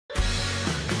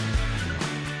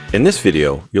In this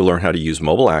video, you'll learn how to use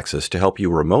MobileAccess to help you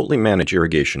remotely manage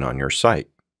irrigation on your site.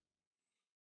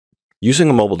 Using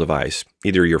a mobile device,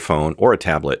 either your phone or a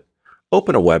tablet,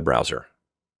 open a web browser.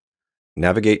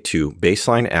 Navigate to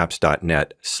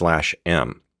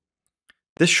baselineapps.net/m.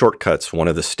 This shortcuts one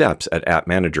of the steps at App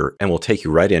Manager and will take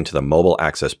you right into the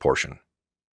MobileAccess portion.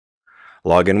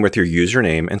 Log in with your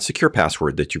username and secure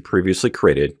password that you previously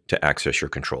created to access your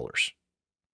controllers.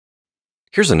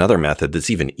 Here's another method that's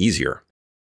even easier.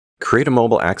 Create a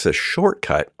MobileAccess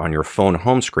shortcut on your phone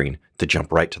home screen to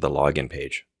jump right to the login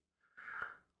page.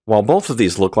 While both of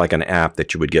these look like an app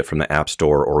that you would get from the App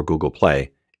Store or Google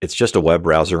Play, it's just a web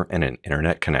browser and an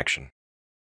internet connection.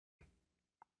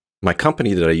 My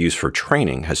company that I use for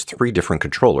training has 3 different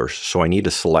controllers, so I need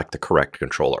to select the correct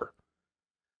controller.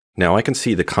 Now I can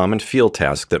see the common field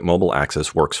task that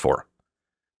MobileAccess works for.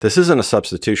 This isn't a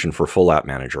substitution for full App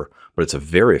Manager, but it's a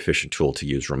very efficient tool to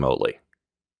use remotely.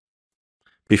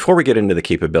 Before we get into the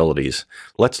capabilities,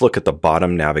 let's look at the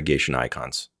bottom navigation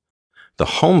icons. The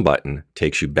Home button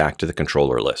takes you back to the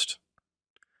controller list.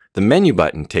 The Menu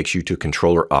button takes you to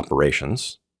controller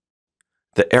operations.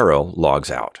 The arrow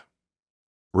logs out.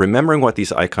 Remembering what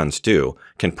these icons do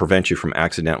can prevent you from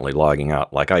accidentally logging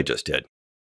out like I just did.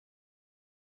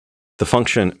 The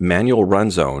function Manual Run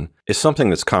Zone is something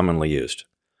that's commonly used.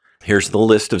 Here's the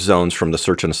list of zones from the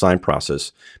search and assign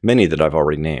process, many that I've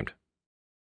already named.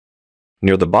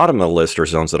 Near the bottom of the list are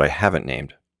zones that I haven't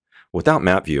named. Without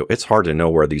map view, it's hard to know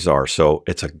where these are, so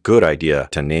it's a good idea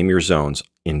to name your zones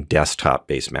in Desktop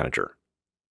Base Manager.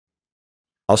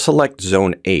 I'll select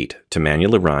Zone 8 to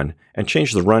manually run and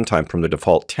change the runtime from the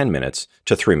default 10 minutes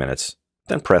to 3 minutes,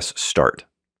 then press Start.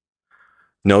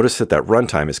 Notice that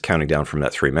runtime is counting down from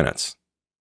that 3 minutes.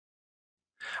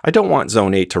 I don't want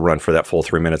Zone 8 to run for that full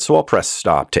 3 minutes, so I'll press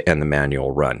Stop to end the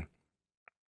manual run.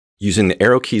 Using the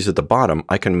arrow keys at the bottom,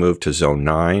 I can move to Zone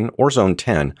 9 or Zone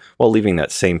 10 while leaving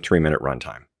that same 3-minute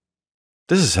runtime.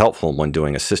 This is helpful when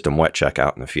doing a system wet check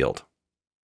out in the field.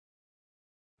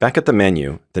 Back at the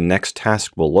menu, the next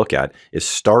task we'll look at is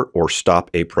Start or Stop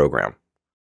a Program.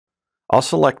 I'll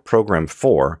select Program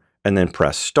 4 and then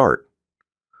press Start.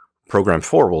 Program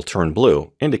 4 will turn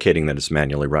blue, indicating that it's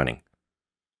manually running.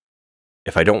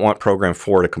 If I don't want Program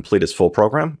 4 to complete its full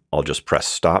program, I'll just press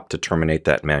Stop to terminate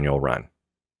that manual run.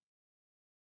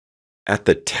 At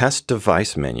the Test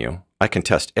Device menu, I can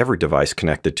test every device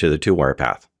connected to the 2-wire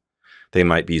path. They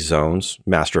might be zones,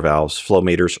 master valves, flow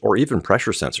meters, or even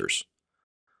pressure sensors.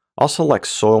 I'll select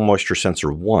Soil Moisture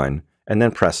Sensor 1 and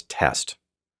then press Test.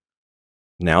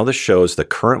 Now this shows the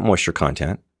current moisture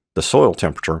content, the soil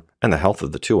temperature, and the health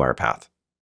of the 2-wire path.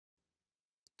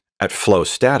 At Flow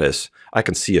Status, I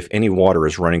can see if any water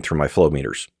is running through my flow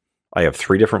meters. I have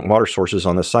 3 different water sources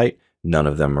on the site, none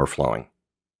of them are flowing.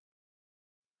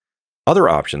 Other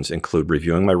options include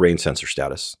reviewing my rain sensor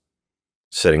status,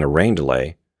 setting a rain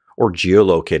delay, or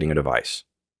geolocating a device.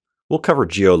 We'll cover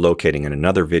geolocating in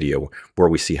another video where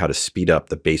we see how to speed up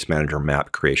the Base Manager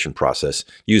map creation process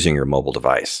using your mobile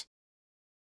device.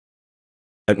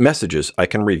 At Messages, I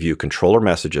can review controller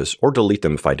messages or delete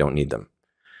them if I don't need them.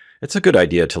 It's a good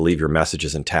idea to leave your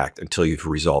messages intact until you've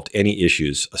resolved any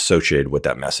issues associated with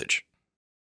that message.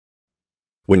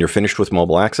 When you're finished with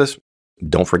MobileAccess,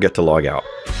 don't forget to log out.